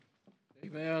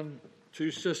Amen. Two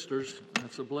sisters.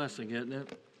 That's a blessing, isn't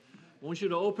it? I want you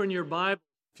to open your Bible,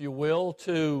 if you will,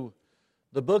 to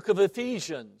the book of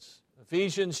Ephesians.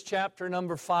 Ephesians chapter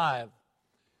number 5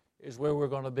 is where we're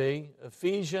going to be.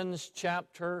 Ephesians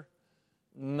chapter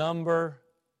number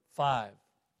 5.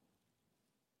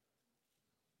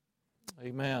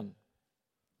 Amen.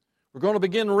 We're going to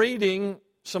begin reading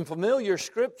some familiar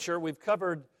scripture. We've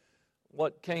covered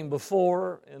what came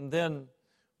before, and then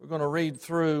we're going to read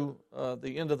through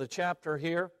the end of the chapter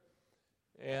here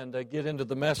and get into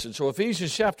the message. So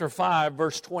Ephesians chapter 5,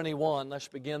 verse 21, let's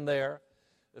begin there.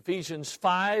 Ephesians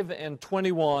 5 and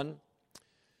 21,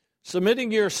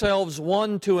 submitting yourselves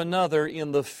one to another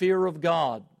in the fear of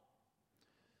God.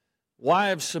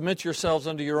 Wives, submit yourselves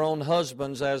unto your own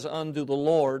husbands as unto the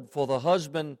Lord, for the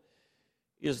husband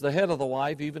is the head of the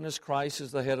wife, even as Christ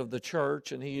is the head of the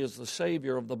church, and he is the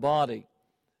Savior of the body.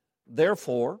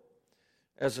 Therefore,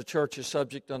 as the church is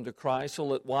subject unto Christ, so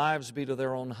let wives be to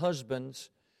their own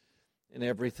husbands in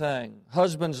everything.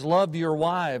 Husbands, love your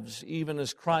wives, even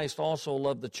as Christ also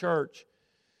loved the church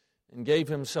and gave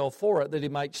himself for it, that he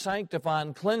might sanctify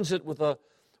and cleanse it with a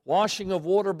washing of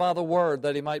water by the word,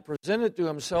 that he might present it to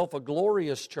himself a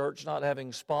glorious church, not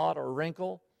having spot or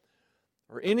wrinkle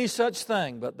or any such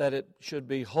thing, but that it should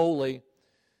be holy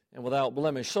and without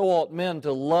blemish. So ought men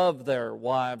to love their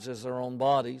wives as their own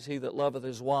bodies. He that loveth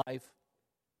his wife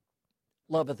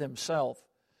loveth himself.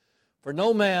 For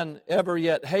no man ever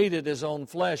yet hated his own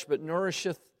flesh, but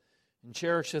nourisheth and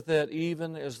cherisheth it,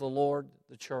 even as the Lord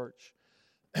the church.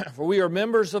 For we are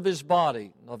members of his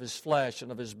body, of his flesh,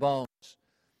 and of his bones.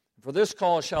 For this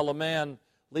cause shall a man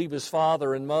leave his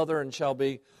father and mother, and shall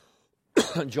be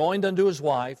joined unto his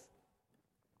wife,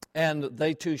 and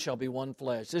they two shall be one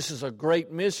flesh. This is a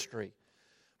great mystery,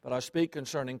 but I speak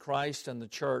concerning Christ and the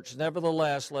church.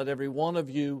 Nevertheless, let every one of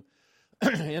you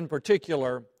in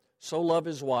particular so love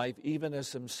his wife, even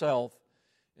as himself,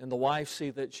 and the wife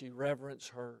see that she reverence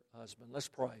her husband. Let's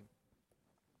pray.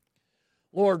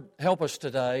 Lord, help us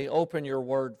today. Open your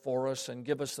word for us and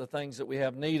give us the things that we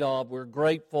have need of. We're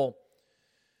grateful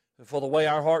for the way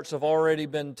our hearts have already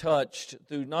been touched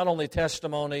through not only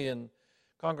testimony and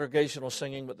congregational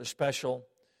singing, but the special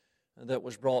that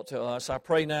was brought to us. I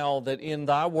pray now that in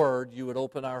thy word you would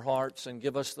open our hearts and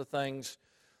give us the things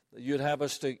that you'd have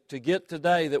us to get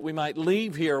today, that we might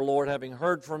leave here, Lord, having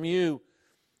heard from you,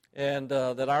 and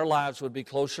that our lives would be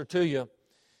closer to you.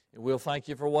 And we'll thank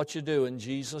you for what you do. In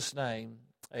Jesus' name,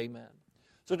 amen.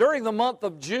 So during the month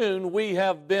of June, we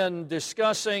have been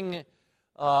discussing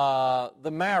the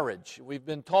marriage. We've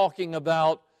been talking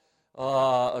about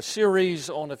a series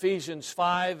on Ephesians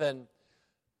 5 and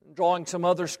drawing some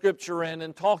other scripture in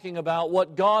and talking about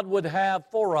what God would have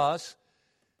for us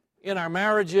in our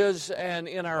marriages and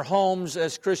in our homes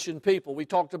as Christian people. We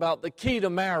talked about the key to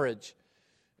marriage,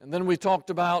 and then we talked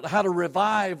about how to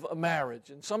revive a marriage.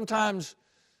 And sometimes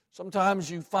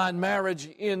you find marriage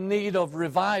in need of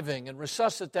reviving and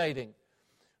resuscitating.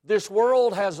 This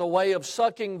world has a way of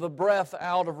sucking the breath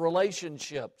out of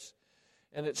relationships,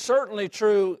 and it's certainly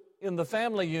true in the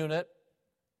family unit.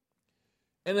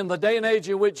 And in the day and age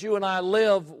in which you and I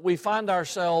live, we find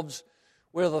ourselves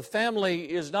where the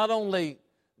family is not only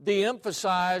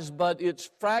de-emphasized, but it's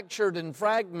fractured and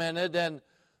fragmented, and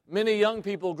many young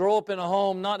people grow up in a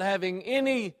home not having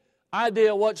any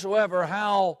idea whatsoever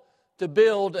how to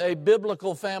build a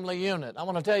biblical family unit. I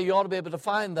want to tell you, you ought to be able to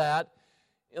find that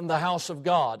in the house of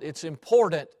God. It's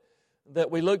important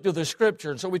that we look to the Scripture.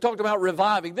 And so we talked about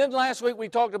reviving. Then last week we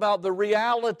talked about the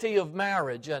reality of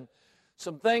marriage and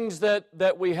some things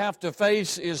that we have to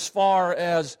face as far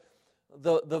as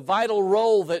the vital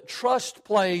role that trust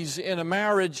plays in a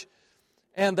marriage,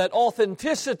 and that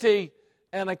authenticity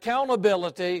and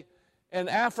accountability and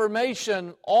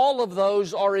affirmation, all of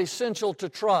those are essential to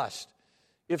trust.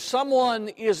 If someone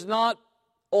is not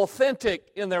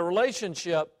authentic in their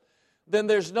relationship, then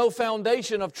there's no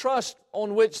foundation of trust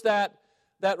on which that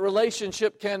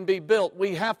relationship can be built.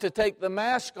 We have to take the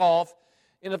mask off,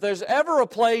 and if there's ever a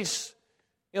place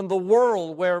in the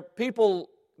world where people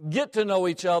get to know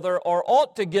each other or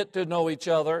ought to get to know each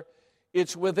other,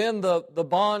 it's within the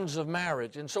bonds of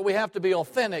marriage. And so we have to be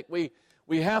authentic. We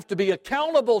have to be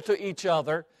accountable to each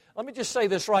other. Let me just say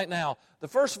this right now. The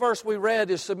first verse we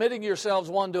read is submitting yourselves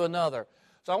one to another.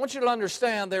 So I want you to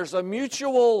understand there's a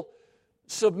mutual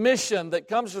submission that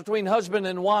comes between husband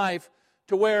and wife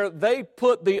to where they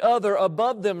put the other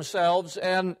above themselves,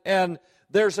 and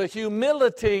there's a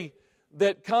humility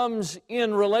that comes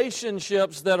in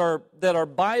relationships that are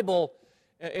Bible,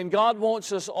 and God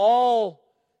wants us all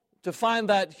to find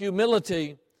that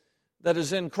humility that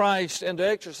is in Christ and to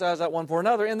exercise that one for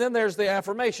another. And then there's the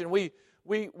affirmation. We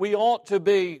we ought to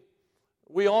be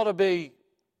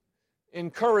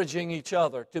encouraging each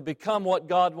other to become what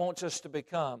God wants us to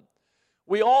become.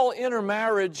 We all enter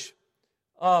marriage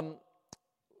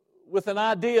with an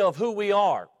idea of who we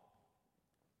are.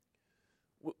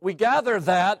 We gather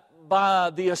that by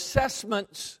the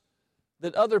assessments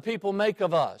that other people make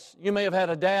of us. You may have had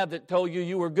a dad that told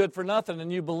you were good for nothing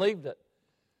and you believed it.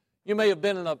 You may have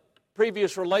been in a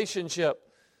previous relationship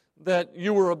that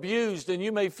you were abused and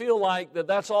you may feel like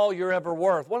that's all you're ever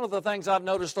worth. One of the things I've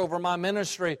noticed over my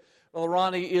ministry, Brother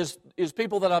Ronnie, is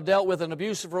people that I've dealt with in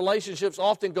abusive relationships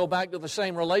often go back to the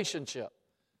same relationship.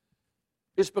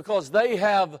 It's because they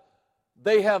have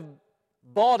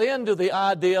bought into the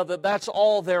idea that that's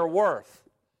all they're worth.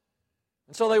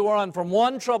 And so they run from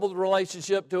one troubled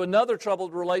relationship to another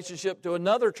troubled relationship to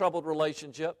another troubled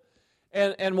relationship.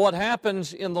 And what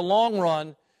happens in the long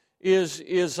run is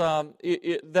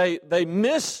they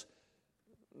miss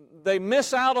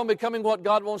out on becoming what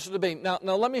God wants them to be. Now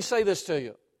let me say this to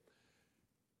you.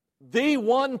 The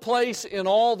one place in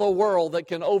all the world that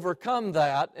can overcome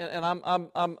that, and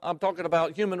I'm talking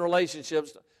about human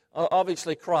relationships,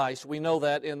 obviously Christ, we know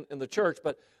that in the church,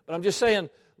 but I'm just saying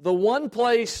the one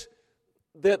place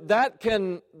that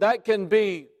can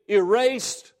be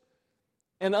erased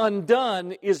and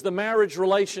undone is the marriage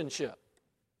relationship.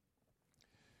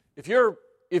 If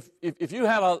you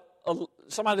have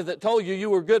somebody that told you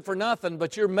were good for nothing,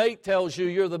 but your mate tells you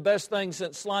you're the best thing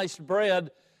since sliced bread,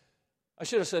 I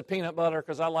should have said peanut butter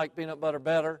because I like peanut butter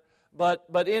better. But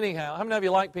anyhow, how many of you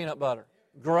like peanut butter?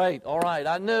 Great. All right.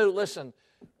 I knew. Listen,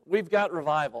 we've got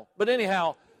revival. But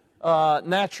anyhow,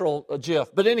 natural Jif.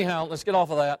 But anyhow, let's get off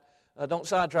of that. Don't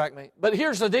sidetrack me. But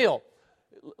here's the deal.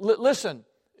 Listen,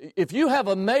 if you have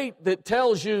a mate that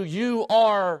tells you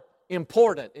are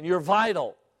important and you're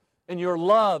vital and you're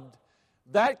loved,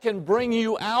 that can bring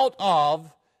you out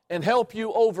of and help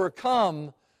you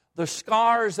overcome the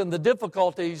scars and the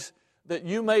difficulties that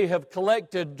you may have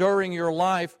collected during your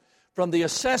life from the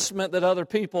assessment that other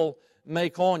people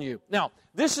make on you. Now,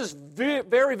 this is very,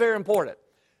 very, very important.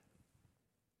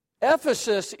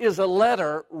 Ephesus is a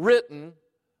letter written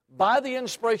by the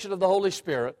inspiration of the Holy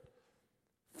Spirit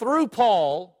through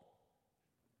Paul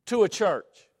to a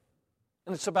church.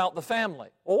 And it's about the family.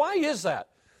 Well, why is that?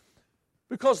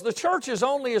 Because the church is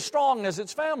only as strong as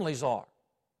its families are.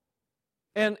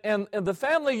 And the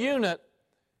family unit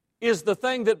is the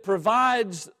thing that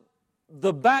provides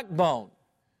the backbone.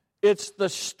 It's the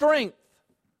strength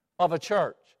of a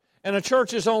church. And a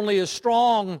church is only as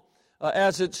strong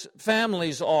as its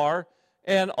families are.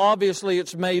 And obviously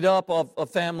it's made up of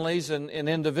families and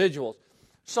individuals.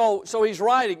 So he's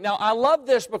writing. Now I love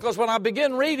this because when I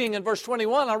begin reading in verse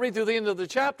 21, I read through the end of the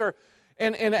chapter,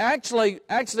 and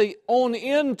actually on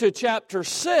into chapter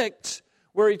 6,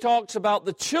 where he talks about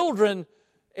the children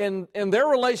and their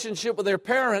relationship with their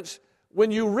parents.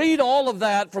 When you read all of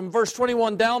that from verse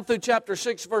 21 down through chapter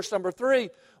 6, verse number 3,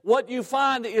 what you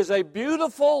find is a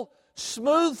beautiful,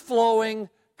 smooth-flowing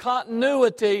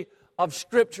continuity of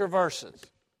Scripture verses.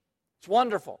 It's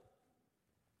wonderful.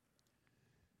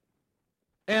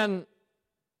 And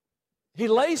he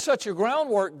lays such a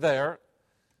groundwork there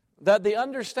that the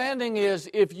understanding is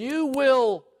if you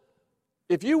will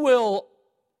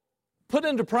put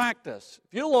into practice,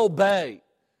 if you'll obey,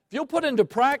 if you'll put into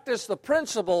practice the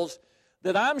principles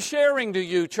that I'm sharing to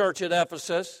you, church at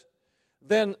Ephesus,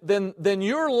 then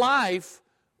your life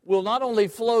will not only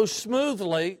flow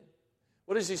smoothly.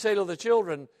 What does he say to the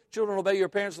children? Children, obey your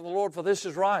parents in the Lord, for this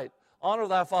is right. Honor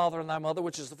thy father and thy mother,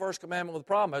 which is the first commandment with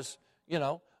promise,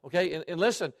 okay? And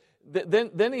listen,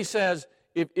 then he says,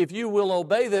 if you will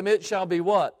obey them, it shall be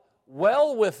what?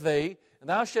 Well with thee, and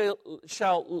thou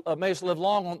mayest live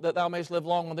long, that thou mayest live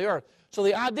long on the earth. So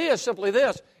the idea is simply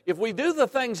this. If we do the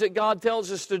things that God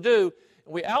tells us to do,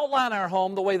 and we outline our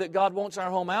home the way that God wants our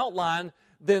home outlined,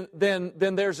 then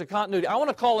there's a continuity. I want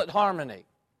to call it harmony.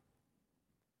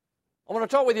 I want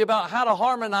to talk with you about how to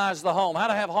harmonize the home, how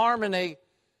to have harmony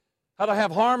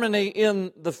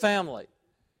in the family.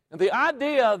 And the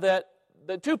idea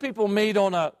that two people meet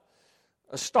on a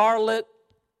starlit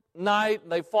night,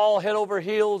 and they fall head over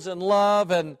heels in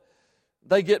love, and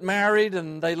they get married,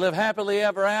 and they live happily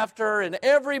ever after, and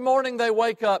every morning they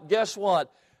wake up, guess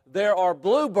what? There are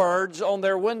bluebirds on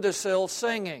their windowsill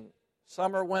singing.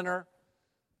 Summer, winter,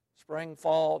 spring,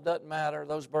 fall, doesn't matter.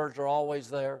 Those birds are always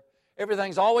there.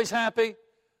 Everything's always happy.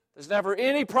 There's never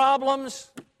any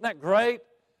problems. Isn't that great?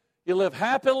 You live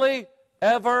happily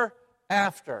ever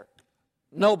after.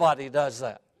 Nobody does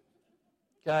that.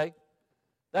 Okay?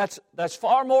 That's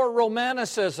far more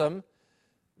romanticism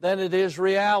than it is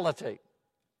reality.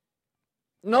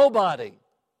 Nobody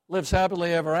lives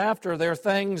happily ever after, there are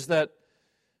things that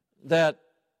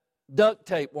duct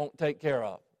tape won't take care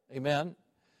of. Amen?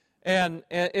 And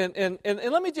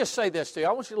let me just say this to you.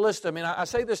 I want you to listen to me. I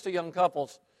say this to young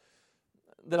couples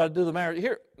that I do the marriage.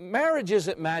 Here, marriage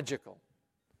isn't magical.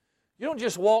 You don't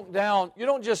just walk down, you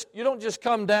don't just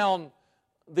come down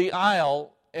the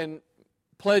aisle and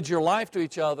pledge your life to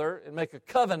each other and make a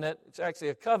covenant. It's actually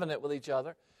a covenant with each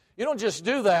other. You don't just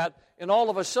do that and all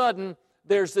of a sudden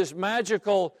there's this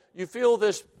magical, you feel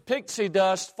this pixie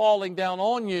dust falling down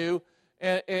on you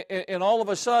and all of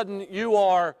a sudden you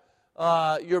are,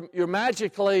 you're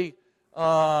magically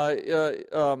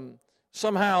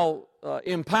somehow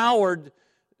empowered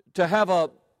to have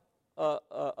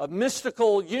a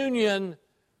mystical union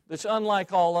that's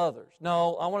unlike all others.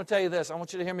 No, I want to tell you this. I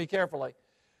want you to hear me carefully.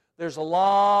 There's a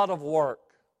lot of work.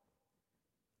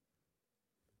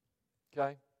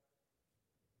 Okay?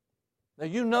 Now,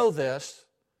 you know this,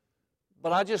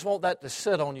 but I just want that to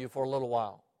sit on you for a little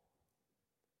while.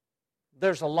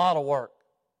 There's a lot of work.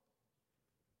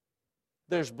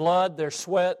 There's blood, there's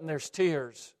sweat, and there's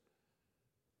tears.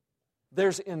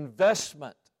 There's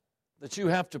investment that you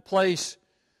have to place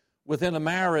within a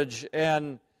marriage,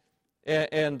 and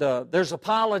there's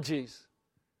apologies,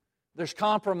 there's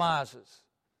compromises,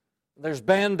 there's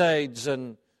Band-Aids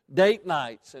and date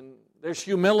nights, and there's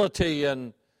humility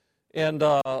and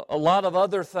a lot of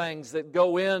other things that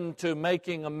go into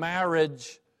making a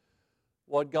marriage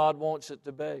what God wants it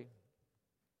to be.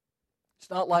 It's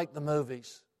not like the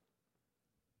movies.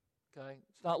 Okay?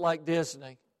 It's not like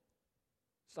Disney.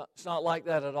 It's not like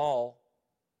that at all.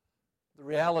 The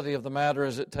reality of the matter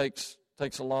is it takes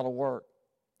a lot of work.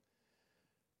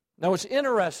 Now, it's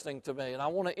interesting to me, and I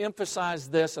want to emphasize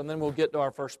this, and then we'll get to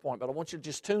our first point, but I want you to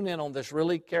just tune in on this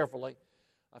really carefully.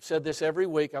 I've said this every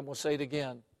week. I'm going to say it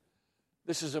again.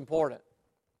 This is important.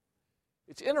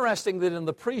 It's interesting that in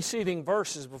the preceding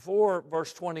verses, before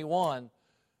verse 21,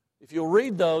 if you'll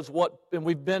read those, and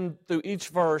we've been through each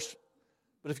verse,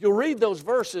 but if you'll read those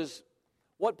verses,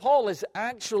 what Paul is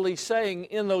actually saying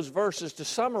in those verses, to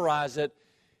summarize it,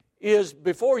 is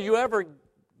before you ever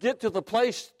get to the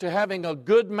place to having a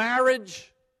good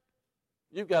marriage,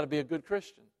 you've got to be a good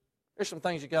Christian. There's some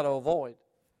things you've got to avoid.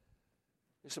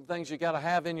 There's some things you've got to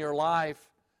have in your life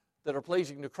that are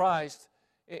pleasing to Christ.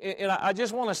 And I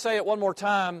just want to say it one more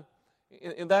time,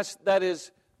 and that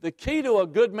is the key to a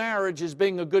good marriage is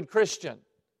being a good Christian.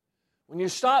 When you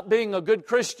stop being a good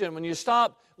Christian, when you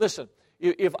stop, listen,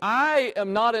 if I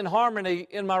am not in harmony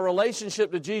in my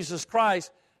relationship to Jesus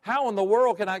Christ, how in the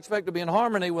world can I expect to be in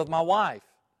harmony with my wife?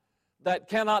 That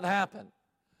cannot happen.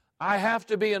 I have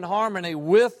to be in harmony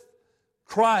with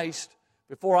Christ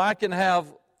before I can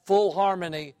have full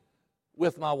harmony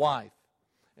with my wife.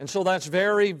 And so that's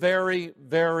very, very,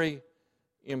 very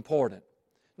important.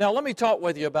 Now, let me talk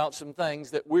with you about some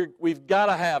things that we've got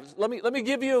to have. Let me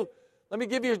give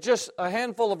you just a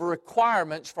handful of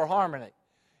requirements for harmony.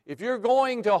 If you're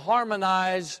going to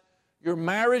harmonize your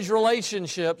marriage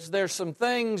relationships, there's some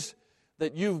things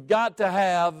that you've got to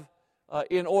have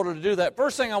in order to do that.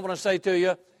 First thing I want to say to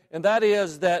you, and that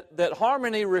is that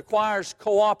harmony requires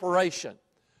cooperation.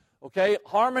 Okay?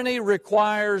 Harmony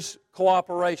requires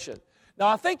cooperation. Now,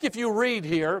 I think if you read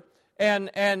here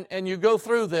and you go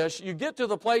through this, you get to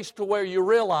the place to where you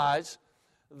realize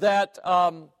that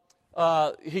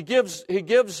he gives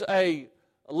a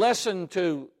lesson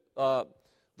to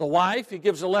the wife, he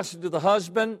gives a lesson to the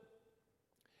husband,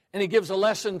 and he gives a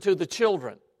lesson to the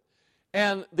children.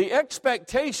 And the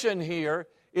expectation here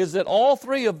is that all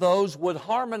three of those would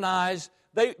harmonize.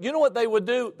 You know what they would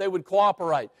do? They would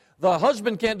cooperate. The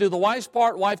husband can't do the wife's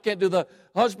part, wife can't do the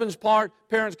husband's part,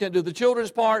 parents can't do the children's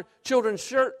part. Children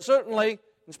certainly,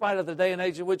 in spite of the day and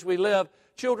age in which we live,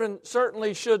 children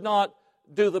certainly should not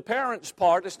do the parents'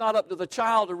 part. It's not up to the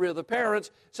child to rear the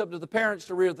parents, it's up to the parents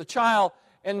to rear the child.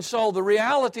 And so the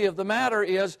reality of the matter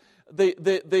is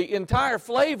the entire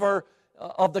flavor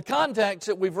of the context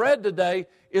that we've read today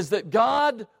is that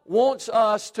God wants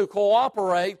us to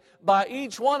cooperate by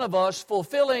each one of us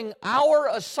fulfilling our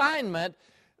assignment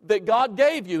that God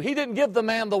gave you. He didn't give the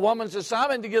man the woman's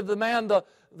assignment, to give the man the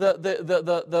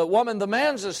woman the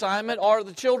man's assignment, or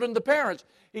the children the parents.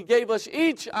 He gave us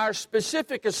each our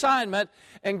specific assignment,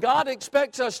 and God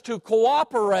expects us to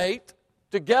cooperate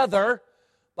together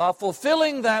by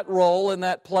fulfilling that role in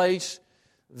that place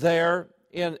there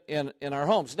in our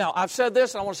homes. Now, I've said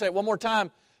this, and I want to say it one more time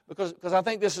because I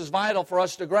think this is vital for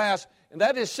us to grasp, and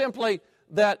that is simply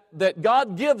that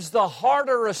God gives the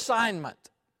harder assignment.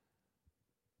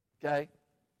 Okay?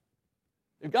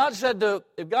 If God said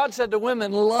to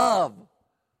women, love,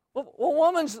 well,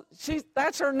 woman's,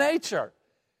 that's her nature.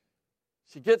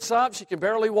 She gets up, she can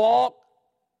barely walk.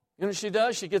 You know what she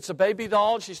does? She gets a baby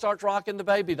doll, and she starts rocking the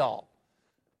baby doll.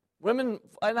 Women,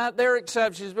 and not their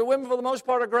exceptions, but women for the most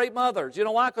part are great mothers. You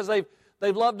know why? Because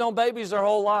they've loved on babies their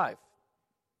whole life.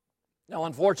 Now,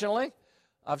 unfortunately,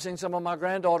 I've seen some of my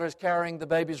granddaughters carrying the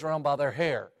babies around by their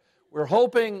hair. We're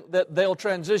hoping that they'll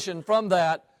transition from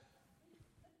that,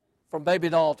 from baby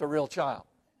doll to real child.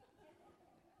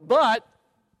 But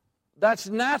that's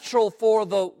natural for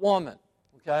the woman,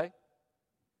 okay?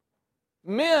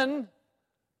 Men,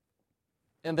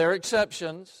 and there are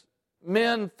exceptions,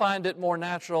 men find it more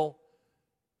natural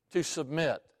to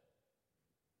submit.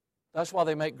 That's why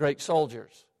they make great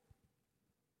soldiers.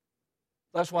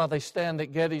 That's why they stand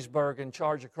at Gettysburg and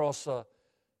charge across a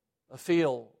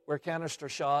field where canister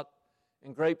shot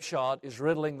and grape shot is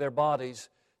riddling their bodies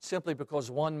simply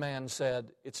because one man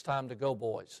said, "It's time to go,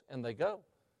 boys," and they go.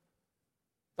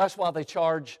 That's why they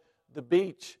charge the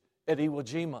beach at Iwo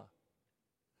Jima.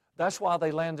 That's why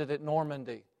they landed at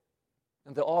Normandy.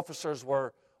 And the officers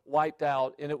were wiped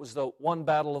out, and it was the one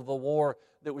battle of the war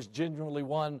that was genuinely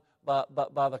won by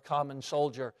the common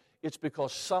soldier. It's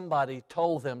because somebody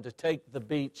told them to take the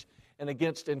beach, and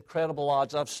against incredible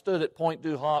odds. I've stood at Point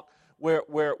du Hoc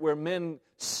where men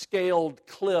scaled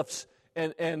cliffs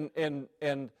and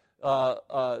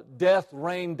death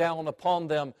rained down upon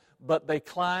them, but they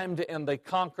climbed and they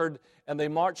conquered and they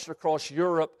marched across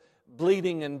Europe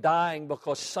bleeding and dying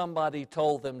because somebody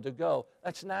told them to go.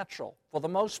 That's natural for the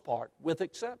most part, with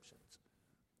exceptions.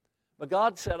 But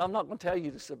God said, I'm not going to tell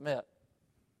you to submit,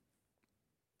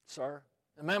 sir.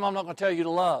 And ma'am, I'm not going to tell you to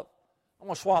love. I'm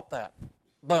going to swap that.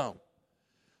 Boom.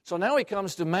 So now he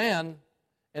comes to man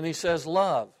and he says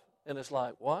love. And it's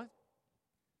like, what?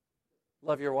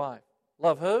 Love your wife.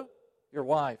 Love who? Your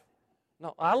wife.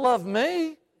 No, I love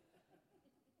me.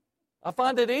 I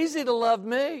find it easy to love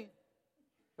me.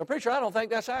 Now, preacher, I don't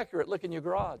think that's accurate. Look in your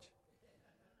garage.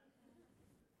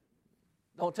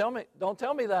 Don't tell me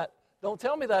that. Don't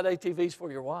tell me that ATV's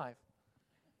for your wife.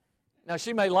 Now,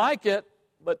 she may like it,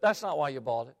 but that's not why you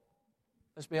bought it.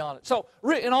 Let's be honest. So,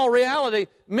 in all reality,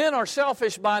 men are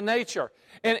selfish by nature.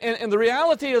 And the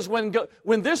reality is when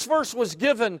this verse was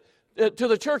given to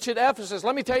the church at Ephesus,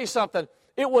 let me tell you something.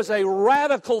 It was a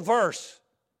radical verse.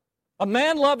 A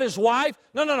man love his wife?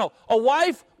 No. A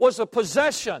wife was a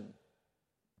possession.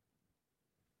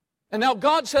 And now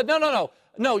God said, no,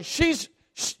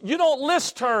 you don't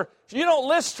list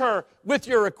her with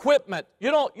your equipment.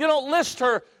 You don't list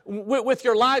her with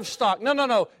your livestock.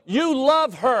 No. You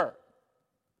love her.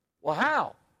 Well,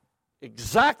 how?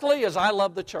 Exactly as I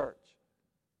love the church.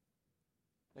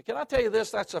 Now, can I tell you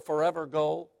this? That's a forever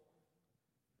goal.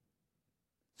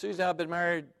 Susie and I have been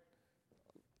married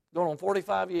going on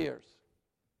 45 years.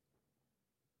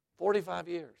 45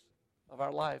 years of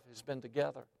our life has been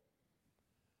together.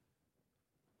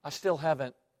 I still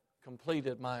haven't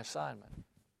completed my assignment.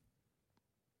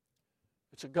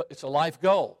 It's a life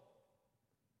goal.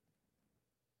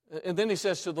 And then he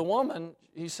says to the woman,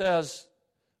 he says,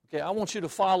 okay, I want you to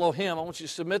follow him. I want you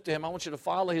to submit to him. I want you to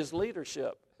follow his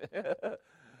leadership.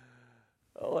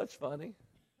 Oh, that's funny.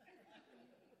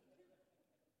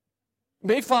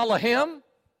 Me follow him?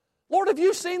 Lord, have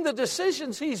you seen the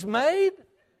decisions he's made?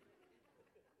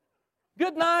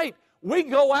 Good night. We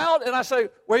go out and I say,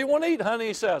 where you want to eat, honey?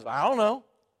 He says, I don't know.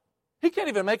 He can't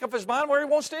even make up his mind where he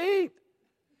wants to eat.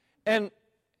 And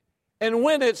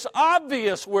when it's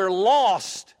obvious we're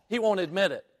lost, he won't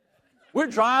admit it. We're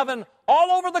driving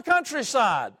all over the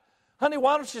countryside. Honey,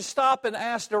 why don't you stop and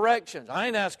ask directions? I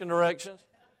ain't asking directions.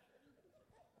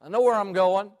 I know where I'm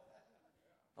going.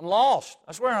 I'm lost.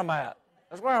 That's where I'm at.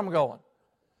 That's where I'm going.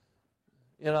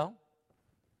 You know?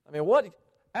 I mean,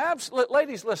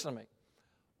 ladies, listen to me.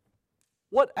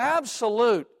 What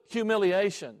absolute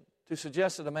humiliation to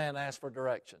suggest that a man ask for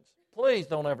directions. Please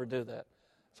don't ever do that.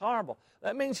 It's horrible.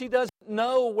 That means he doesn't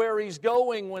know where he's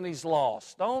going when he's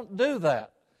lost. Don't do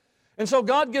that. And so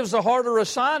God gives a harder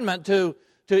assignment to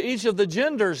each of the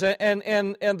genders.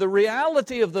 And the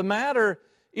reality of the matter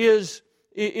is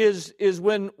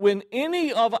when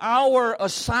any of our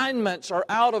assignments are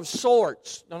out of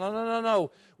sorts. No.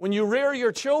 When you rear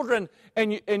your children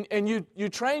and you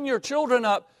train your children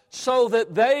up so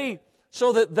that they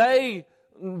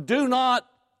do not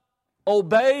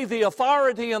obey the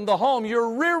authority in the home,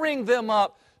 you're rearing them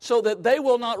up so that they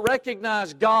will not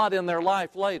recognize God in their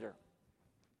life later.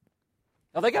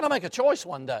 Now, they got to make a choice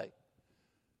one day.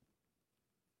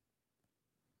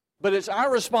 But it's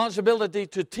our responsibility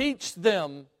to teach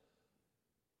them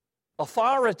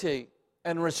authority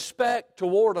and respect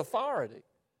toward authority.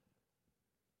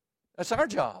 That's our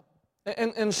job.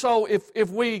 And so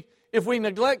if we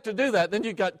neglect to do that, then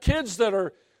you've got kids that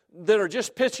are that are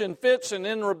just pitching fits and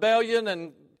in rebellion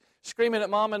and screaming at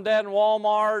mom and dad in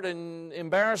Walmart and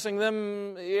embarrassing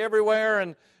them everywhere.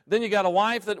 And then you got a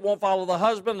wife that won't follow the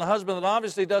husband that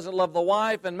obviously doesn't love the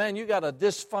wife. And man, you got a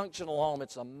dysfunctional home.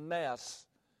 It's a mess.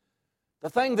 The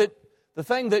thing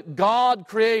that God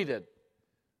created.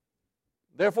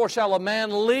 Therefore shall a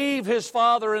man leave his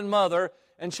father and mother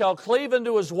and shall cleave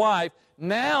unto his wife.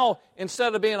 Now,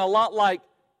 instead of being a lot like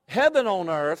heaven on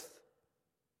earth,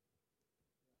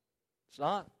 it's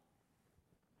not.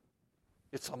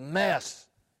 It's a mess.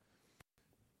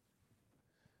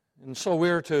 And so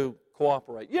we're to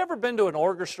cooperate. You ever been to an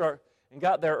orchestra and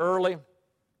got there early?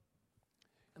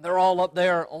 And they're all up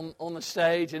there on the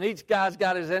stage, and each guy's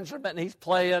got his instrument, and he's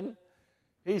playing.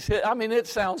 It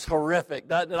sounds horrific,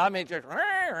 doesn't it? I mean, just,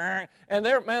 and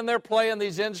they're playing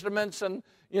these instruments, and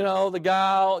the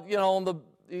guy,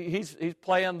 he's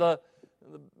playing the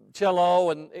cello,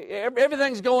 and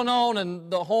everything's going on, and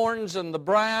the horns and the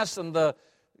brass and the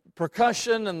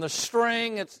percussion and the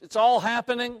string. It's all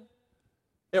happening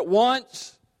at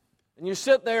once, and you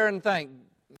sit there and think,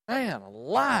 man,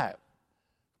 alive.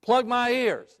 Plug my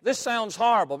ears. This sounds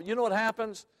horrible, but you know what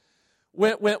happens?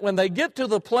 When they get to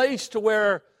the place to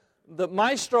where the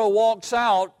maestro walks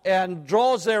out and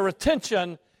draws their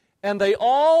attention, and they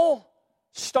all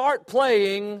start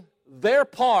playing their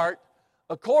part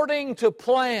according to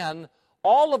plan,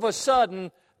 all of a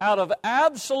sudden, out of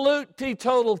absolute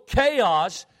teetotal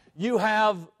chaos, you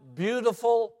have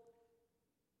beautiful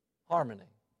harmony.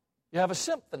 You have a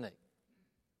symphony.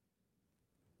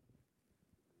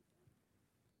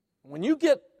 When you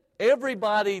get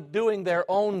everybody doing their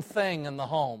own thing in the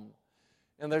home,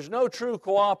 and there's no true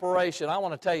cooperation, I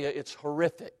want to tell you, it's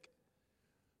horrific.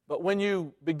 But when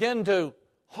you begin to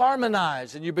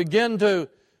harmonize and you begin to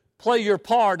play your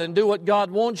part and do what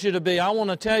God wants you to be, I want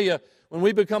to tell you, when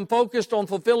we become focused on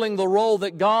fulfilling the role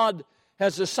that God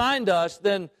has assigned us,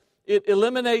 then it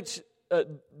eliminates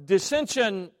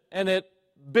dissension and it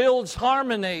builds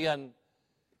harmony, and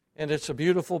it's a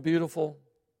beautiful, beautiful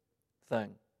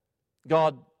thing.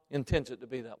 God intends it to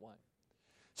be that way.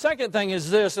 Second thing is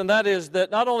this, and that is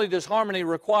that not only does harmony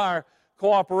require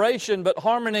cooperation, but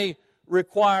harmony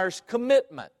requires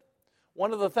commitment.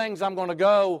 One of the things I'm going to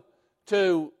go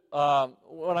to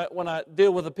when I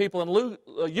deal with the people in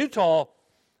Utah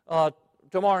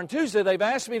tomorrow and Tuesday, they've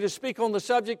asked me to speak on the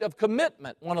subject of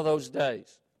commitment one of those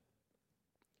days.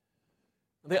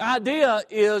 The idea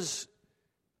is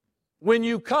when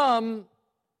you come,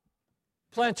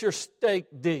 plant your stake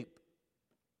deep.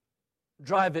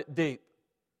 Drive it deep.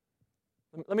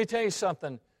 Let me tell you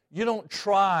something. You don't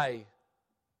try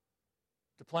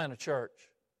to plant a church.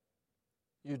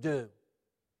 You do.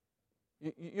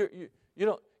 You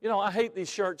don't. I hate these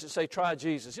shirts that say try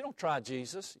Jesus. You don't try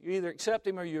Jesus. You either accept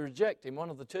Him or you reject Him, one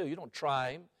of the two. You don't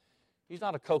try Him. He's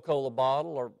not a Coca-Cola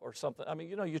bottle or something. I mean,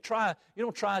 you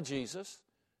don't try Jesus.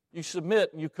 You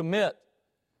submit and you commit.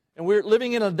 And we're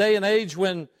living in a day and age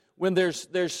when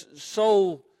there's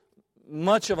so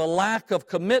much of a lack of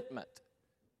commitment.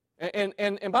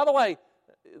 And by the way,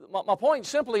 my point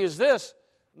simply is this,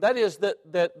 that is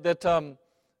that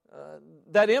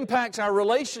impacts our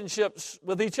relationships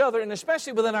with each other, and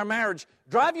especially within our marriage.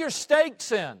 Drive your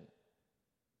stakes in.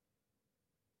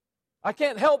 I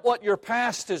can't help what your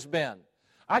past has been.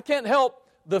 I can't help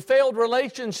the failed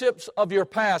relationships of your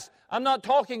past. I'm not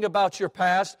talking about your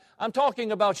past. I'm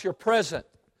talking about your present.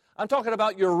 I'm talking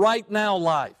about your right now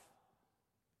life.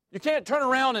 You can't turn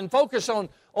around and focus on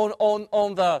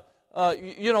the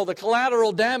the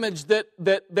collateral damage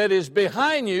that is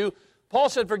behind you. Paul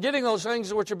said, forgetting those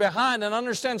things which are behind, and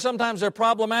understand sometimes they're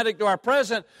problematic to our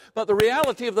present, but the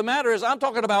reality of the matter is I'm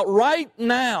talking about right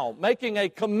now, making a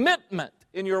commitment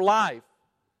in your life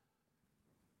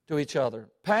to each other.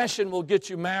 Passion will get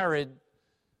you married.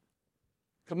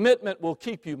 Commitment will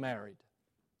keep you married.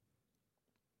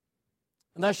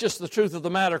 And that's just the truth of the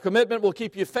matter. Commitment will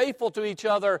keep you faithful to each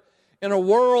other in a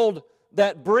world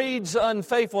that breeds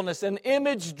unfaithfulness, an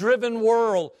image-driven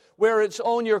world where it's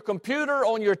on your computer,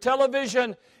 on your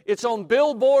television, it's on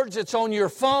billboards, it's on your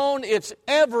phone, it's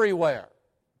everywhere.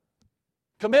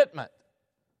 Commitment.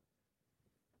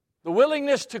 The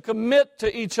willingness to commit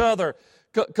to each other.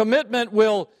 Commitment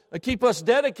will keep us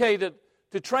dedicated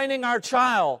to training our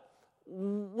child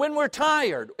when we're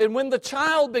tired and when the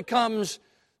child becomes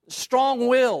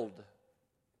strong-willed.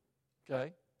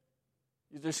 Okay?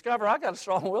 You discover, I got a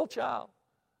strong-willed child.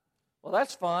 Well,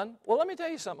 that's fun. Well, let me tell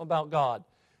you something about God.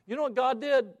 You know what God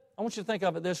did? I want you to think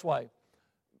of it this way.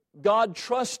 God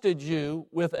trusted you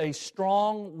with a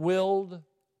strong-willed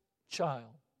child.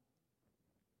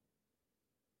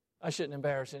 I shouldn't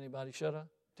embarrass anybody, should I?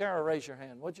 Tara, raise your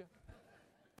hand, would you?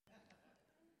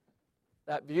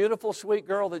 that beautiful, sweet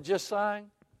girl that just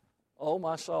sang, oh,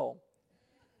 my soul.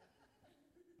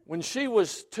 When she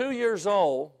was 2 years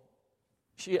old,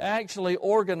 she actually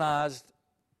organized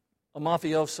a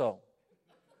mafioso.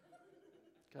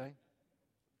 Okay?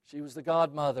 She was the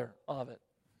godmother of it.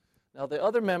 Now, the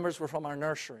other members were from our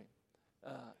nursery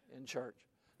in church.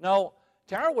 No,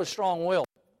 Tara was strong-willed.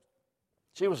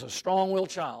 She was a strong-willed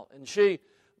child. And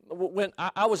when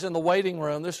I was in the waiting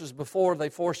room, this was before they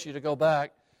forced you to go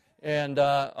back, and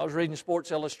I was reading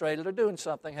Sports Illustrated or doing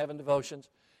something, having devotions.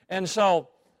 And so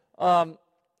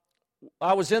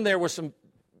I was in there with some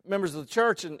members of the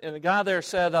church, and a guy there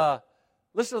said,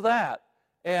 listen to that.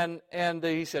 And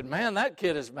he said, man, that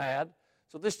kid is mad.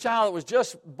 So this child that was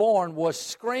just born was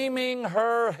screaming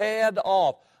her head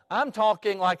off. I'm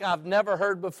talking like I've never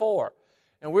heard before.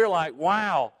 And we're like,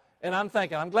 wow. And I'm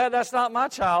thinking, I'm glad that's not my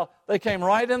child. They came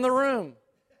right in the room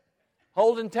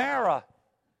holding Tara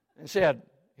and said,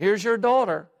 here's your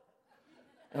daughter.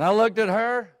 And I looked at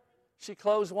her. She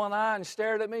closed one eye and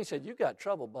stared at me and said, you got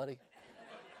trouble, buddy.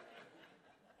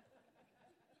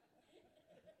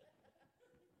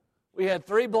 We had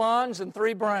 3 blondes and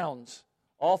 3 browns.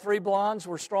 All 3 blondes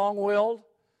were strong-willed.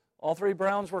 All 3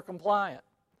 browns were compliant,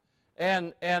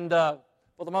 and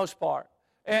for the most part.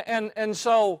 And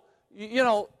so, you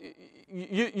know,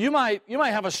 you might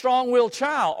have a strong-willed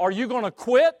child. Are you going to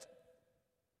quit?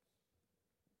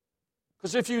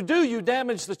 Because if you do, you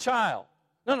damage the child.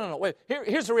 No. Wait.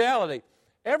 Here's the reality.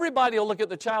 Everybody will look at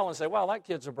the child and say, "Wow, that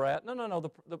kid's a brat." No.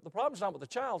 The problem's not with the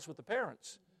child; it's with the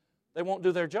parents. They won't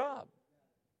do their job.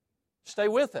 Stay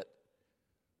with it.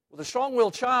 With a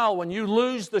strong-willed child, when you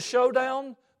lose the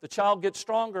showdown, the child gets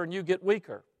stronger and you get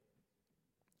weaker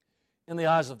in the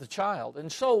eyes of the child.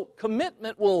 And so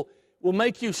commitment will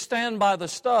make you stand by the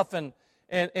stuff and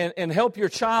help your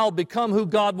child become who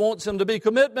God wants him to be.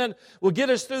 Commitment will get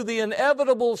us through the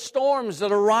inevitable storms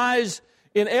that arise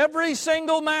in every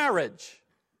single marriage.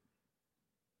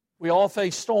 We all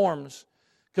face storms.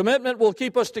 Commitment will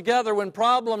keep us together when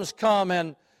problems come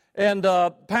and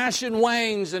passion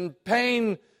wanes and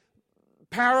pain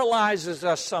paralyzes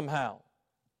us somehow.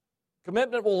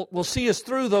 Commitment will see us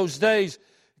through those days.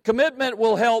 Commitment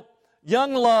will help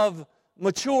young love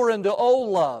mature into old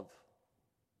love.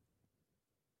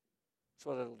 That's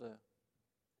what it'll do.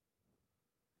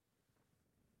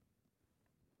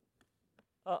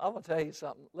 I'm going to tell you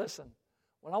something. Listen,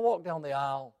 when I walked down the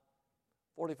aisle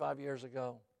 45 years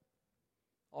ago,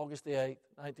 August the 8th,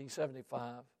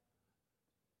 1975,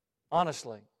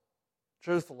 honestly,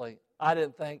 truthfully, I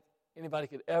didn't think anybody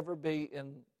could ever be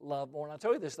in love more. And I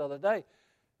told you this the other day.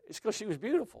 It's because she was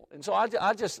beautiful. And so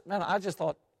I just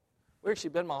thought, where's she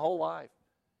been my whole life?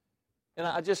 And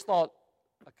I just thought,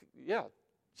 yeah,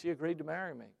 she agreed to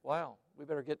marry me. Wow, we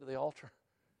better get to the altar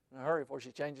in a hurry before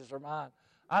she changes her mind.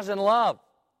 I was in love.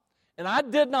 And I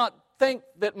did not think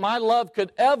that my love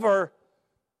could ever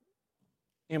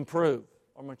improve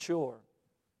or mature.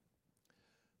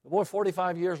 Boy,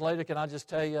 45 years later, can I just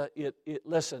tell you,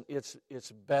 listen,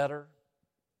 it's better.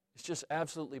 It's just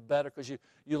absolutely better because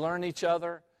you learn each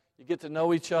other, you get to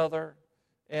know each other,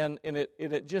 and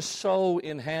it just so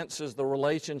enhances the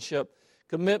relationship.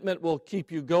 Commitment will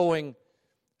keep you going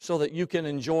so that you can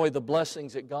enjoy the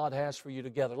blessings that God has for you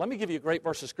together. Let me give you a great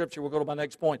verse of Scripture. We'll go to my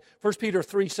next point. 1 Peter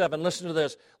 3:7. Listen to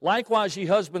this. Likewise, ye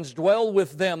husbands, dwell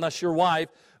with them, that's your wife,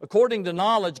 according to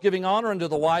knowledge, giving honor unto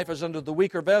the wife as unto the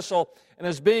weaker vessel, and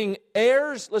as being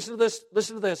heirs, listen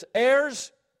to this,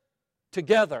 heirs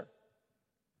together.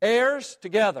 Heirs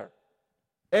together.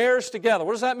 Heirs together.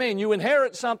 What does that mean? You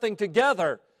inherit something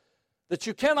together that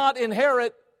you cannot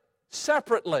inherit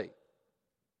separately.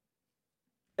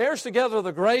 Heirs together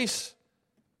the grace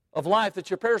of life,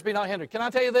 that your prayers be not hindered. Can I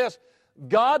tell you this?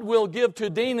 God will give to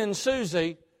Dean and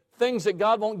Susie things that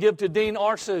God won't give to Dean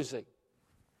or Susie.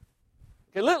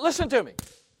 Okay, listen to me.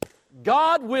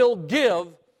 God will give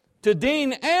to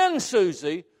Dean and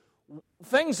Susie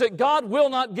things that God will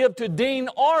not give to Dean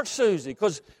or Susie,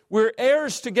 because we're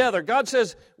heirs together. God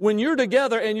says, when you're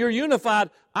together and you're unified,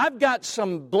 I've got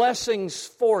some blessings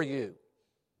for you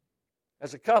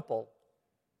as a couple.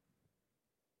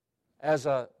 As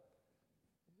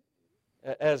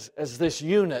this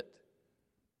unit,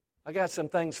 I got some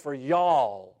things for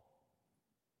y'all.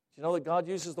 Do you know that God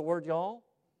uses the word y'all?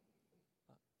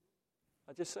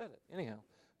 I just said it. Anyhow,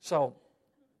 so,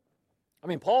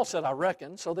 Paul said, I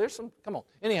reckon, so there's some, come on.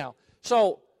 Anyhow,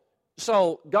 so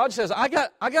God says, I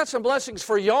got some blessings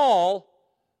for y'all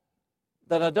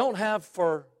that I don't have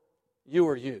for you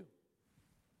or you.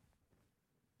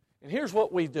 And here's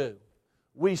what we do.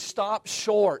 We stop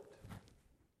short.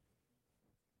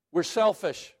 We're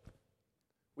selfish.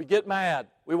 We get mad.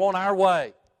 We want our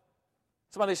way.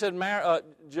 Somebody said,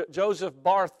 Joseph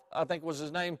Barth, I think was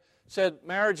his name, said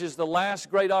marriage is the last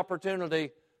great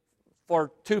opportunity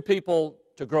for two people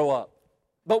to grow up.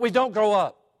 But we don't grow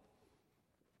up.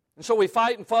 And so we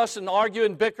fight and fuss and argue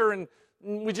and bicker, and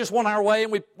we just want our way,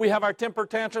 and we have our temper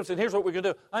tantrums, and here's what we're going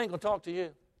to do. I ain't going to talk to you.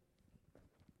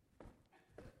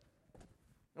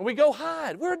 And we go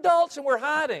hide. We're adults and we're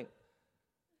hiding.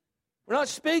 We're not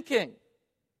speaking.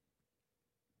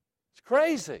 It's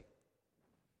crazy.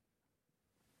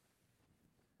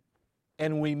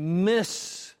 And we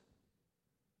miss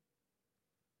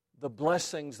the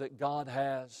blessings that God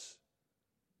has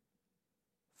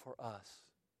for us.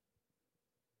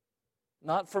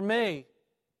 Not for me,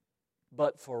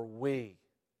 but for we.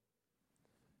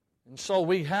 And so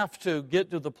we have to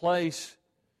get to the place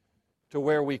to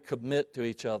where we commit to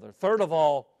each other. Third of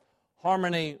all,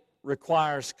 harmony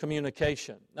requires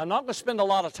communication. Now, I'm not going to spend a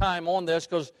lot of time on this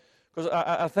because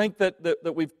I think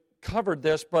that we've covered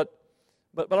this, but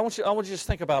I want you to just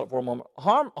think about it for a moment.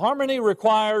 Harmony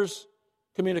requires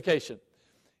communication.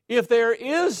 If there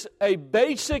is a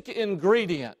basic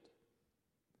ingredient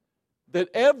that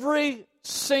every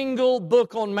single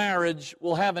book on marriage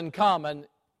will have in common,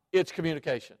 it's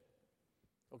communication.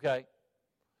 Okay?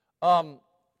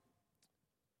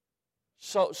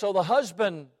 So the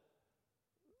husband,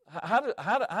 how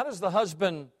does the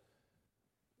husband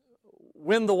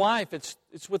win the wife? It's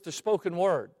with the spoken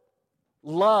word.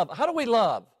 Love. How do we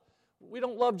love? We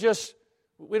don't just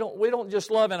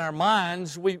love in our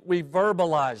minds. We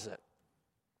verbalize it.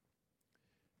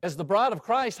 As the bride of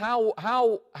Christ,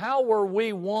 how were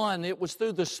we one? It was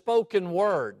through the spoken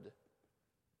word.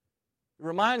 It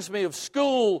reminds me of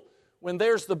school when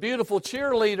there's the beautiful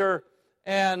cheerleader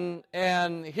and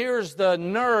here's the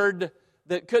nerd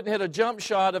that couldn't hit a jump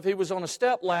shot if he was on a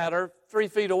step ladder 3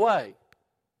 feet away.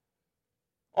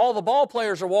 All the ball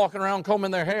players are walking around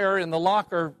combing their hair in the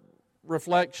locker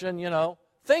reflection,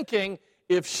 thinking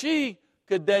if she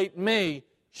could date me,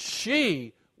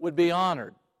 she would be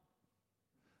honored.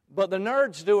 But the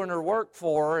nerd's doing her work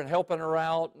for her and helping her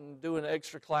out and doing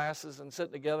extra classes and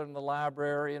sitting together in the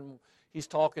library, and he's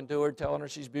talking to her, telling her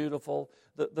she's beautiful.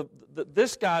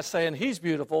 This guy's saying he's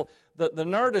beautiful. The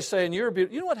nerd is saying you're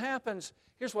beautiful. You know what happens?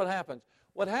 Here's what happens.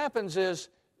 What happens is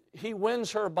he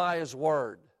wins her by his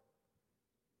word.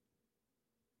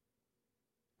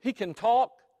 He can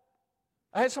talk.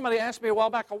 I had somebody ask me a while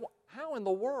back, how in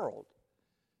the world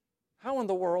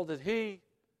did he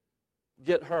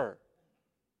get her?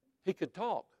 He could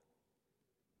talk.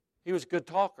 He was a good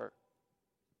talker.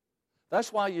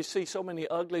 That's why you see so many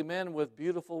ugly men with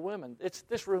beautiful women.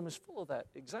 This room is full of that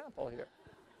example here.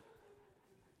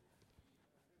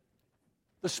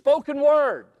 The spoken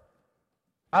word.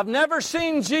 I've never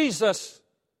seen Jesus,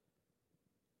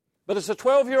 but as a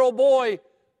 12-year-old boy,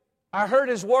 I heard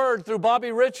his word through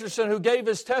Bobby Richardson, who gave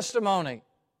his testimony.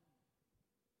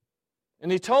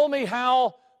 And he told me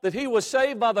how that he was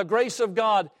saved by the grace of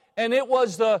God. And it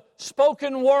was the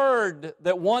spoken word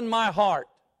that won my heart,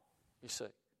 you see.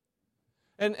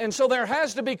 And so there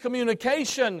has to be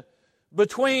communication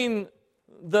between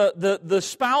the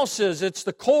spouses. It's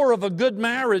the core of a good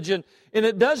marriage. And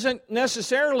it doesn't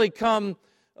necessarily come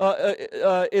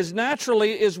as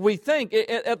naturally as we think.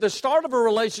 At the start of a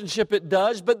relationship it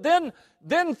does, but then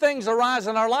things arise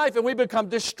in our life and we become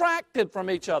distracted from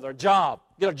each other.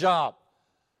 Get a job.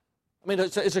 I mean,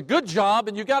 it's a good job,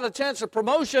 and you got a chance of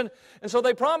promotion, and so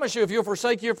they promise you if you'll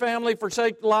forsake your family,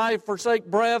 forsake life, forsake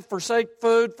breath, forsake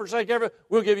food, forsake everything,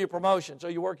 we'll give you a promotion. So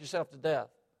you work yourself to death.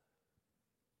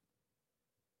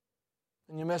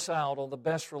 And you miss out on the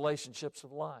best relationships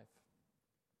of life.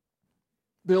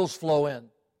 Bills flow in.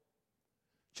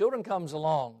 Children comes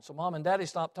along, so mom and daddy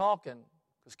stop talking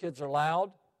because kids are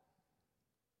loud.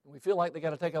 And we feel like they got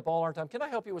to take up all our time. Can I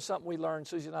help you with something we learned,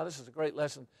 Susie and I? This is a great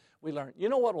lesson we learned. You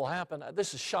know what will happen?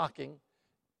 This is shocking.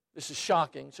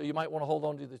 So you might want to hold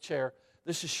on to the chair.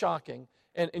 This is shocking.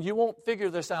 And you won't figure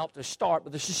this out to start,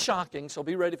 but this is shocking, so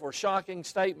be ready for a shocking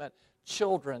statement.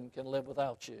 Children can live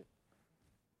without you.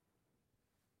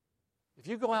 If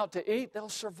you go out to eat, they'll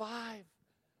survive.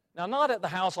 Now, not at the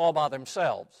house all by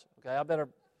themselves. Okay, I better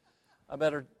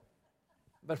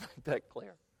make that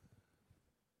clear.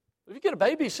 If you get a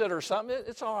babysitter or something,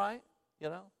 it's all right,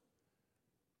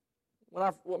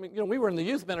 we were in the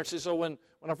youth ministry, so when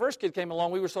our first kid came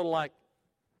along, we were sort of like,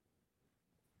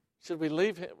 should we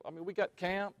leave him? I mean, we got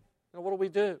camp. What do we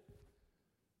do?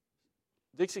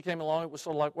 Dixie came along, it was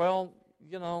sort of like, well,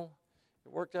 it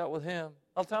worked out with him.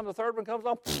 By the time the third one comes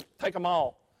along, take them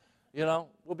all.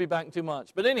 We'll be back in 2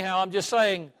 months. But anyhow, I'm just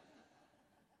saying,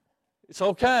 it's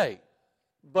okay.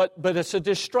 But it's a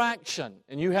distraction,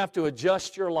 and you have to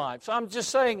adjust your life. So I'm just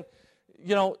saying,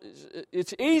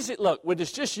 it's easy. Look, when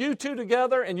it's just you two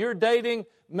together and you're dating,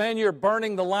 man, you're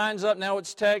burning the lines up. Now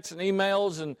it's texts and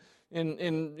emails and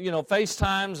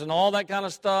FaceTimes and all that kind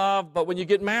of stuff. But when you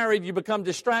get married, you become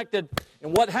distracted.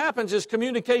 And what happens is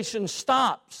communication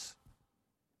stops.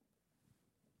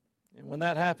 And when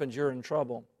that happens, you're in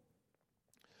trouble.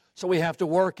 So we have to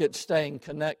work at staying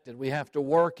connected. We have to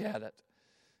work at it.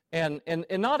 And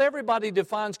not everybody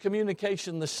defines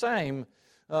communication the same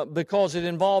because it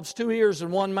involves 2 ears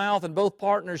and 1 mouth, and both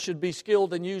partners should be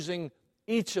skilled in using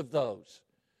each of those.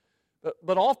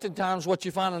 But oftentimes what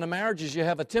you find in a marriage is you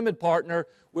have a timid partner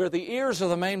where the ears are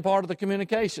the main part of the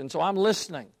communication. So I'm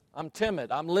listening. I'm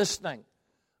timid. I'm listening.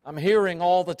 I'm hearing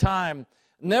all the time.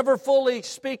 Never fully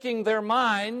speaking their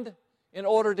mind in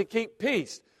order to keep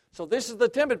peace. So this is the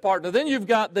timid partner. Then you've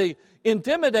got the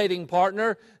intimidating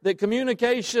partner that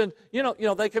communication,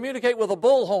 they communicate with a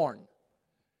bullhorn.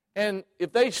 And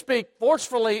if they speak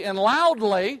forcefully and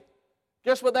loudly,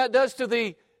 guess what that does to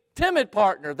the timid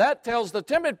partner? That tells the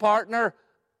timid partner,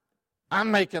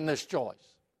 I'm making this choice.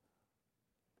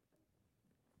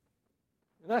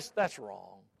 That's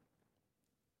wrong.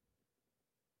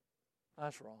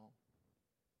 That's wrong.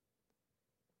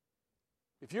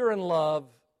 If you're in love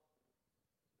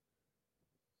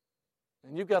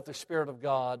and you've got the Spirit of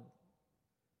God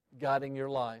guiding your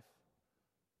life,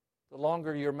 the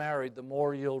longer you're married, the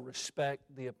more you'll respect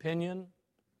the opinion,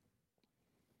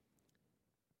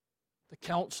 the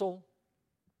counsel,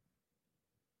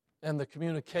 and the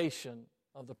communication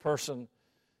of the person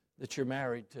that you're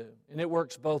married to. And it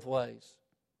works both ways.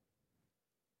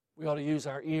 We ought to use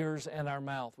our ears and our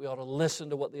mouth. We ought to listen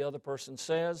to what the other person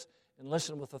says and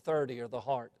listen with authority or the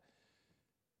heart.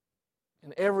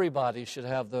 And everybody should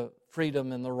have the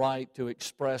freedom and the right to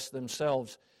express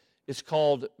themselves. It's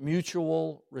called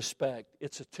mutual respect.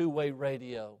 It's a two-way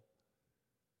radio.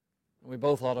 We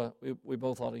both ought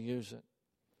to use it.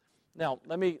 Now,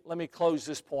 let me close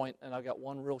this point, and I've got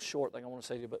one real short thing I want to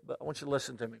say to you, but I want you to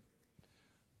listen to me.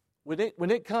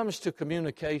 When it comes to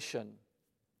communication,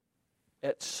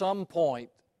 at some point,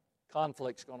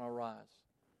 conflict's going to arise.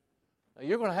 Now,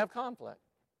 you're going to have conflict.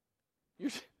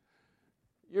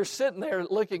 You're sitting there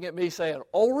looking at me saying,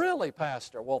 oh, really,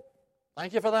 Pastor? Well,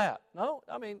 thank you for that. No,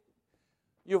 I mean,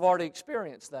 you've already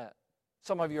experienced that.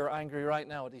 Some of you are angry right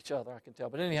now at each other, I can tell.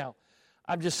 But anyhow,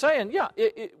 I'm just saying,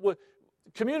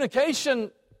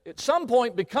 communication at some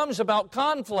point becomes about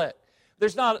conflict.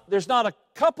 There's not a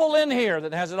couple in here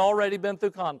that hasn't already been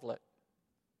through conflict.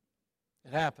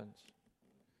 It happens.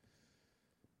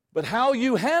 But how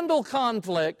you handle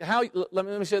conflict, let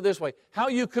me say it this way, how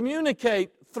you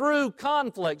communicate through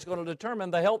conflict is going to determine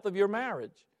the health of your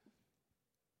marriage.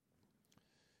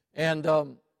 And I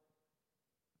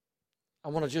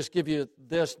want to just give you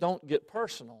this, don't get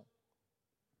personal.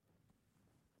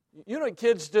 You know what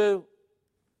kids do?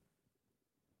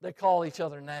 They call each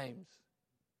other names.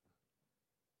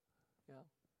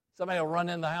 Somebody will run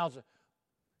in the house,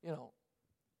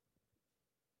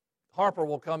 Harper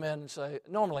will come in and say,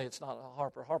 normally it's not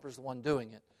Harper. Harper's the one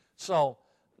doing it. So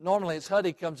normally it's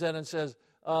Huddy comes in and says,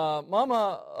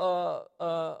 Mama,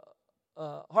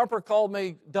 Harper called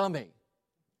me dummy.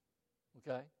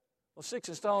 Okay? Well, sticks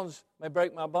and stones may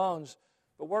break my bones,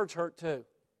 but words hurt too.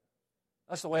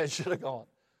 That's the way it should have gone.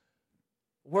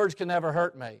 Words can never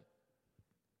hurt me.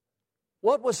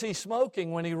 What was he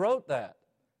smoking when he wrote that?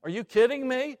 Are you kidding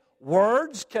me?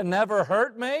 Words can never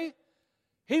hurt me?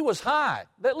 He was high.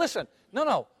 Listen,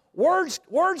 no. Words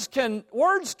can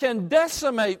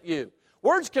decimate you.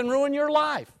 Words can ruin your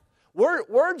life.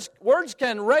 Words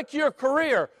can wreck your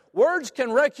career. Words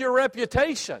can wreck your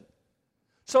reputation.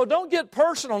 So don't get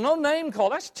personal. No name call.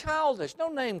 That's childish. No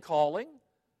name calling.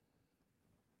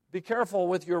 Be careful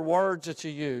with your words that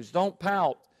you use. Don't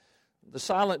pout. The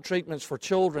silent treatments for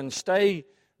children. Stay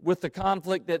with the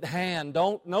conflict at hand.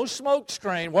 No smoke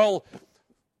screen. Well,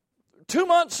 2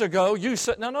 months ago you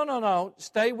said, no.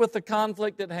 Stay with the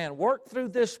conflict at hand. Work through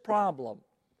this problem.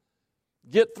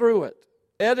 Get through it.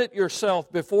 Edit yourself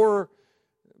before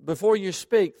you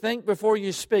speak. Think before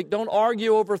you speak. Don't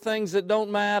argue over things that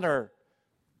don't matter.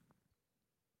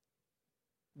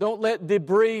 Don't let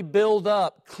debris build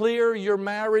up. Clear your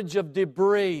marriage of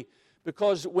debris,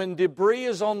 because when debris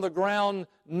is on the ground,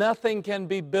 nothing can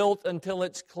be built until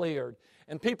it's cleared.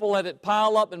 And people let it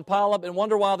pile up and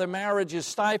wonder why their marriage is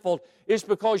stifled. It's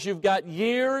because you've got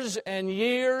years and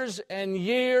years and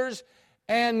years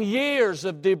and years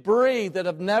of debris that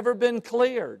have never been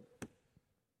cleared.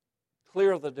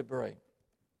 Clear the debris.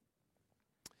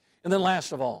 And then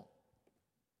last of all,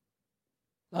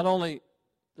 not only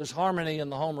does harmony in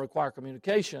the home require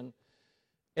communication,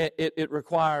 it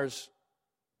requires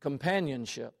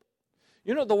companionship.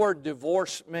 You know what the word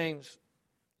divorce means?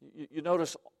 You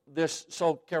notice this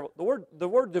so careful. The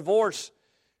word divorce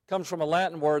comes from a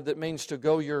Latin word that means to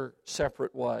go your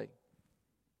separate way.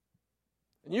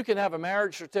 And you can have a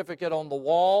marriage certificate on the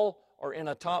wall or in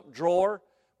a top drawer,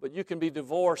 but you can be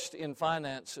divorced in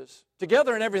finances.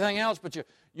 Together in everything else, but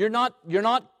you're not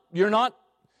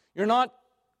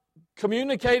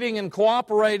communicating and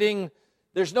cooperating.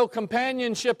 There's no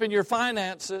companionship in your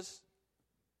finances.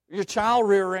 You're child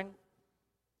rearing.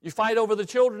 You fight over the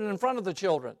children in front of the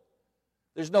children.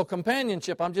 There's no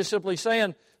companionship. I'm just simply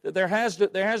saying that there has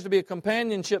to be a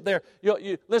companionship there.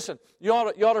 Listen, you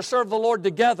ought to serve the Lord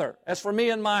together. As for me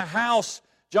and my house,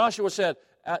 Joshua said,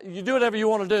 you do whatever you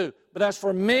want to do. But as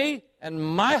for me and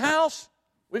my house,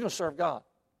 we're going to serve God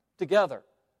together.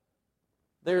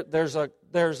 There's a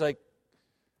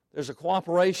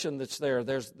cooperation that's there.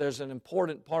 There's an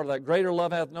important part of that. Greater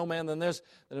love hath no man than this,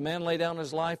 that a man lay down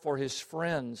his life for his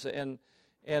friends. And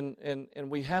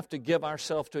we have to give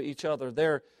ourselves to each other.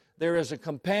 There is a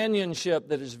companionship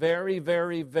that is very,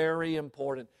 very, very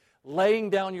important. Laying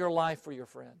down your life for your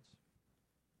friends.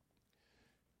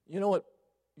 You know what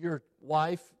your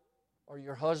wife or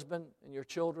your husband and your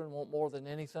children want more than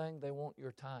anything? They want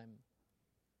your time.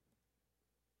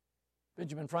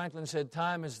 Benjamin Franklin said,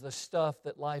 time is the stuff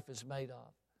that life is made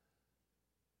of.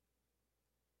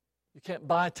 You can't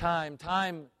buy time.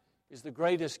 Time is the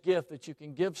greatest gift that you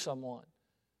can give someone.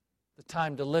 The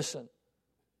time to listen.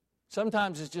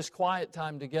 Sometimes it's just quiet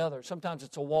time together. Sometimes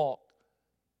it's a walk.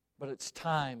 But it's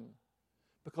time.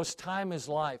 Because time is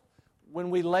life. When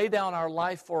we lay down our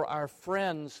life for our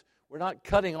friends, we're not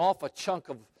cutting off a chunk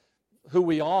of who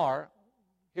we are.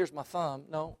 Here's my thumb.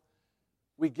 No.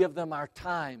 We give them our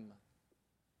time.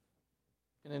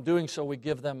 And in doing so, we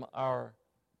give them our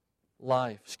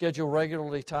life. Schedule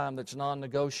regularly time that's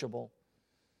non-negotiable.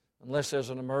 Unless there's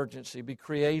an emergency. Be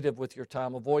creative with your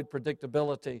time. Avoid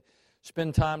predictability.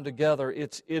 Spend time together.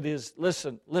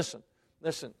 Listen.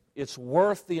 It's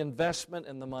worth the investment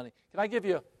and the money. Can I give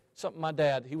you something? My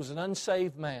dad, he was an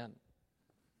unsaved man.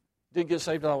 Didn't get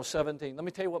saved until I was 17. Let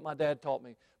me tell you what my dad taught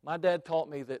me. My dad taught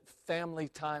me that family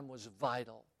time was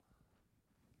vital.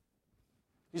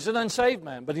 He's an unsaved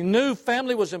man, but he knew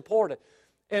family was important.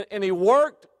 And he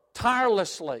worked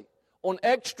tirelessly on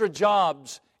extra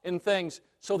jobs and things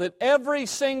so that every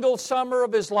single summer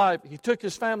of his life, he took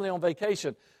his family on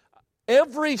vacation.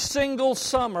 Every single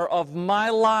summer of my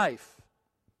life,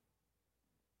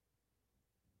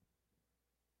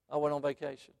 I went on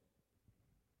vacation.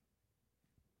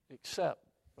 Except,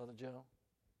 Brother Joe,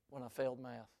 when I failed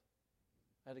math.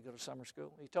 I had to go to summer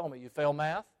school. He told me, you fail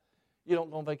math, you don't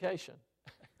go on vacation.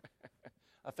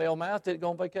 I failed math, didn't go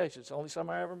on vacation. It's the only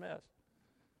summer I ever missed.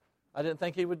 I didn't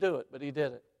think he would do it, but he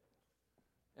did it.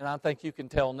 And I think you can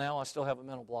tell now I still have a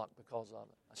mental block because of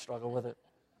it. I struggle with it.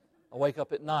 I wake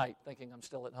up at night thinking I'm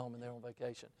still at home and they're on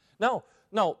vacation. No,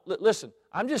 listen.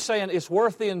 I'm just saying it's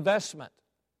worth the investment.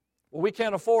 Well, we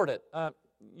can't afford it.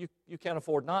 You can't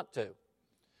afford not to.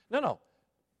 No.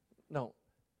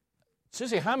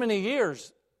 Susie, how many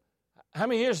years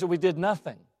that we did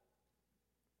nothing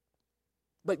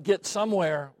but get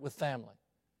somewhere with family?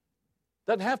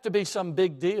 Doesn't have to be some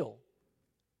big deal.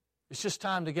 It's just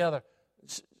time together.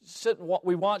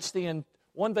 We watched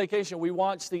one vacation, we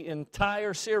watched the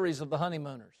entire series of The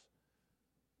Honeymooners.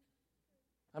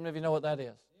 How many of you know what that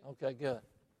is? Okay, good.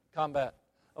 Combat.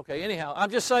 Okay, anyhow,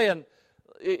 I'm just saying,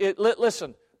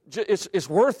 listen, it's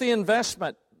worth the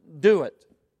investment. Do it.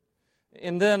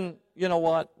 And then, you know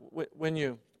what,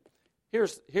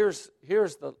 here's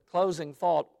the closing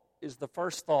thought, is the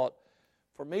first thought.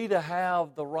 For me to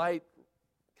have the right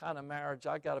kind of marriage,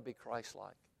 I got to be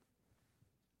Christ-like.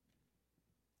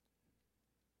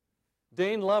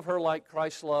 Dean, love her like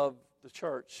Christ loved the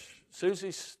church.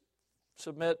 Susie,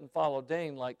 submit and follow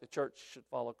Dean like the church should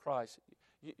follow Christ.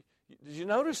 Did you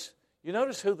notice? You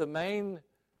notice who the main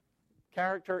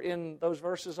character in those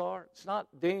verses are? It's not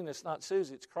Dean, it's not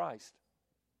Susie, it's Christ.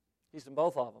 He's in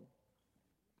both of them.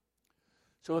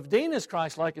 So if Dean is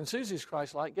Christ-like and Susie's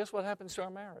Christ-like, guess what happens to our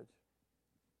marriage?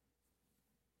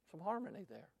 Some harmony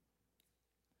there.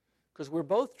 Because we're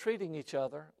both treating each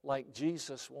other like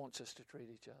Jesus wants us to treat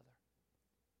each other.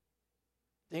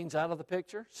 Dean's out of the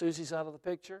picture. Susie's out of the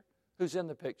picture. Who's in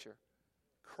the picture?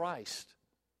 Christ.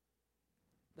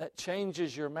 That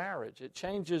changes your marriage. It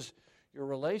changes your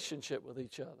relationship with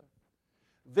each other.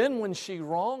 Then when she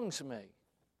wrongs me,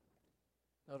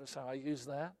 notice how I use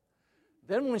that?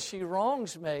 Then when she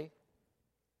wrongs me,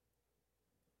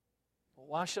 well,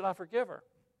 why should I forgive her?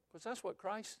 Because that's what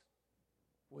Christ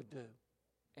would do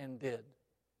and did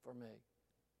for me.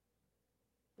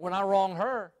 When I wrong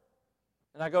her,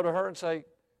 and I go to her and say,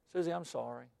 Susie, I'm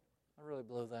sorry. I really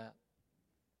blew that.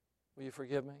 Will you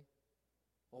forgive me?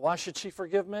 Well, why should she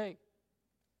forgive me?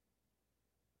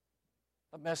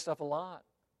 I've messed up a lot.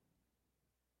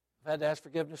 I've had to ask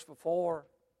forgiveness before.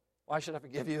 Why should I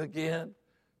forgive you again?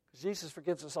 Because Jesus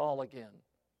forgives us all again,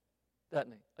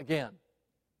 doesn't He? Again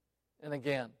and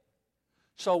again.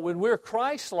 So when we're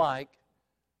Christ-like,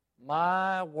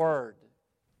 my word,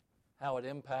 how it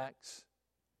impacts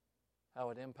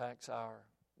our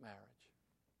marriage.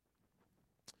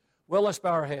 Well, let's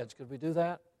bow our heads. Could we do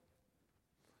that?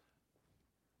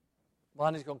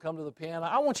 Bonnie's going to come to the piano.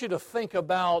 I want you to think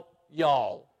about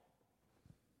y'all.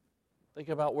 Think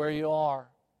about where you are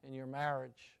in your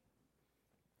marriage.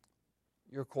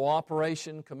 Your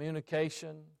cooperation,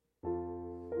 communication,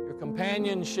 your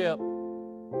companionship.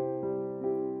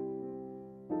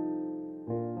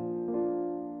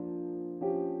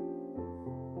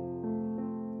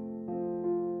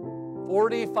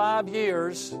 "45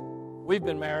 years we've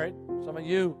been married." Some of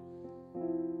you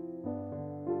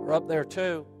are up there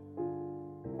too.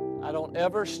 I don't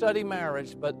ever study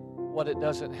marriage, but what it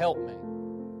doesn't help me.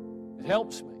 It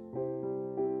helps me.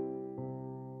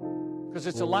 Because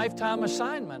it's a lifetime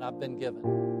assignment I've been given.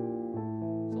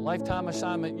 It's a lifetime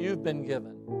assignment you've been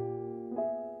given.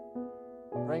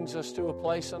 It brings us to a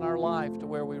place in our life to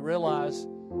where we realize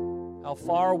how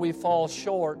far we fall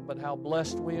short, but how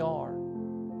blessed we are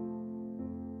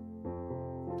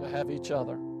to have each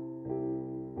other.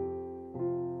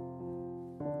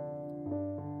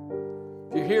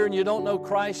 If you're here and you don't know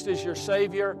Christ as your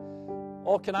Savior,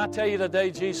 oh, can I tell you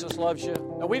today, Jesus loves you.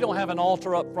 Now, we don't have an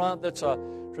altar up front that's a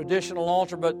traditional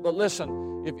altar, but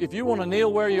listen, if you want to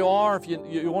kneel where you are, if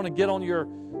you want to get on your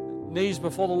knees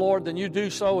before the Lord, then you do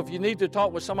so. If you need to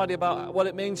talk with somebody about what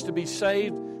it means to be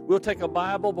saved, we'll take a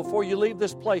Bible before you leave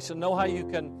this place and know how you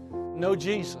can know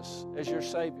Jesus as your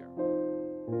Savior.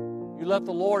 You let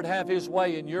the Lord have His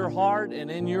way in your heart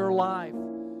and in your life.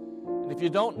 And if you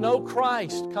don't know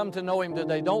Christ, come to know Him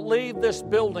today. Don't leave this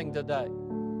building today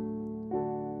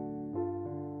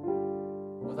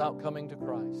without coming to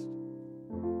Christ.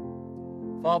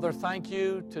 Father, thank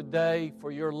you today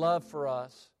for your love for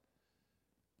us.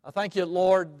 I thank you,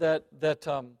 Lord, that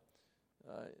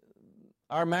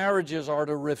our marriages are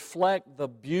to reflect the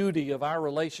beauty of our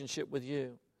relationship with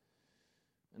you.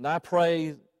 And I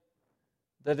pray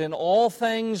that in all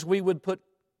things we would put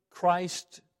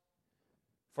Christ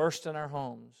first in our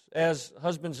homes. As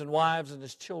husbands and wives and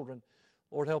as children,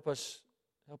 Lord, help us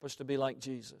to be like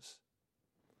Jesus.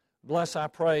 Bless, I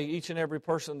pray, each and every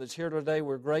person that's here today.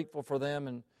 We're grateful for them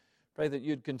and pray that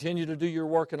you'd continue to do your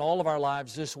work in all of our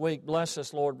lives this week. Bless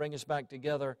us, Lord. Bring us back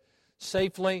together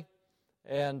safely.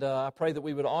 And I pray that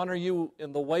we would honor you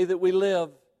in the way that we live.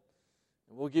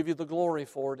 And we'll give you the glory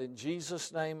for it. In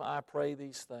Jesus' name I pray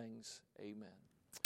these things. Amen.